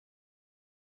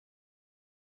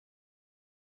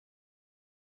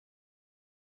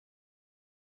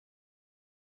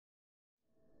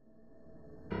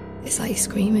It's like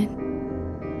screaming,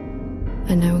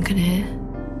 and no one can hear.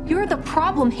 You're the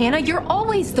problem, Hannah. You're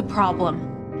always the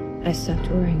problem. I stopped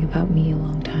worrying about me a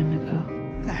long time ago.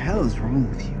 What the hell is wrong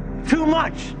with you? Too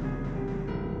much!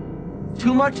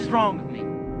 Too much is wrong with me.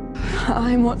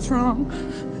 I'm what's wrong.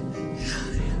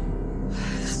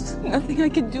 There's nothing I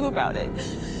can do about it.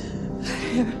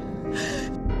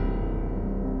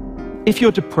 If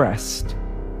you're depressed,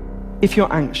 if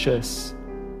you're anxious,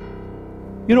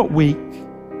 you're not weak,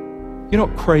 you're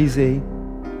not crazy,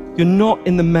 you're not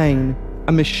in the main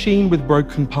a machine with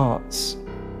broken parts.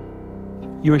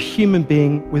 You're a human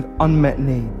being with unmet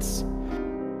needs.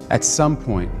 At some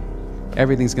point,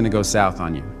 everything's gonna go south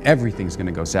on you. Everything's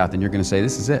gonna go south, and you're gonna say,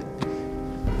 this is it.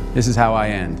 This is how I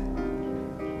end.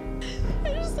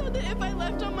 I just thought that if I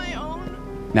left on my own...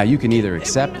 Now you can either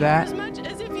accept that,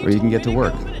 or you can get to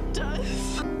work.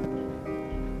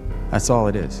 That's all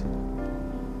it is.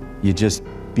 You just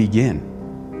begin.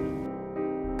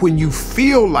 When you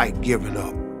feel like giving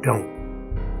up, don't.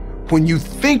 When you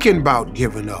thinking about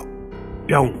giving up,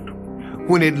 don't.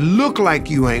 When it look like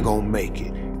you ain't gonna make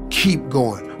it, keep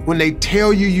going. When they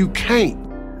tell you you can't,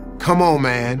 come on,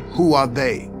 man, who are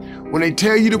they? When they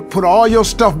tell you to put all your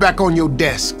stuff back on your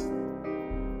desk,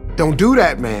 don't do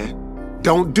that, man.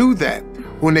 Don't do that.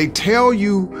 When they tell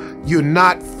you you're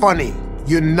not funny,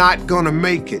 you're not gonna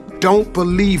make it, don't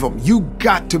believe them. You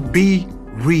got to be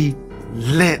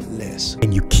relentless.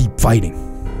 And you keep fighting.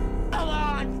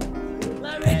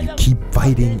 And you keep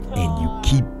fighting, and you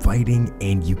keep fighting,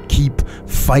 and you keep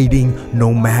fighting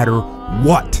no matter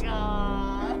what.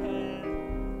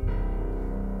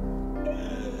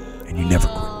 And you never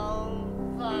quit.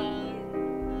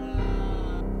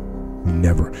 You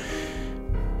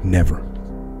never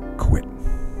quit.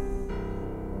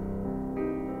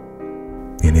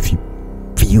 And if you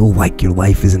feel like your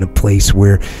life is in a place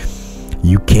where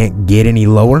you can't get any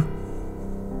lower,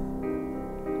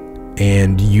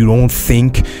 and you don't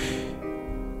think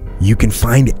you can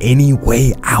find any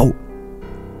way out,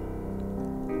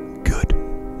 good.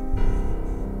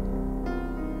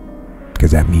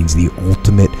 Because that means the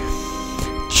ultimate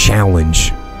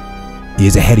challenge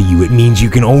is ahead of you. It means you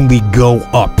can only go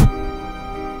up.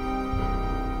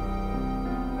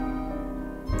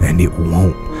 And it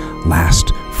won't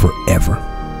last forever.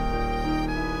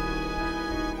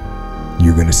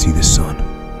 You're gonna see the sun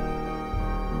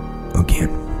again.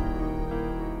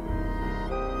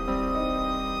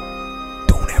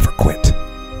 Don't ever quit.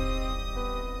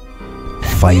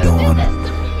 Fight on.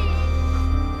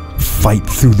 Fight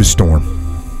through the storm.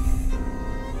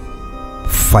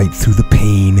 Fight through the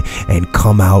pain and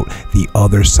come out the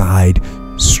other side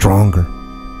stronger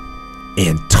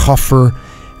and tougher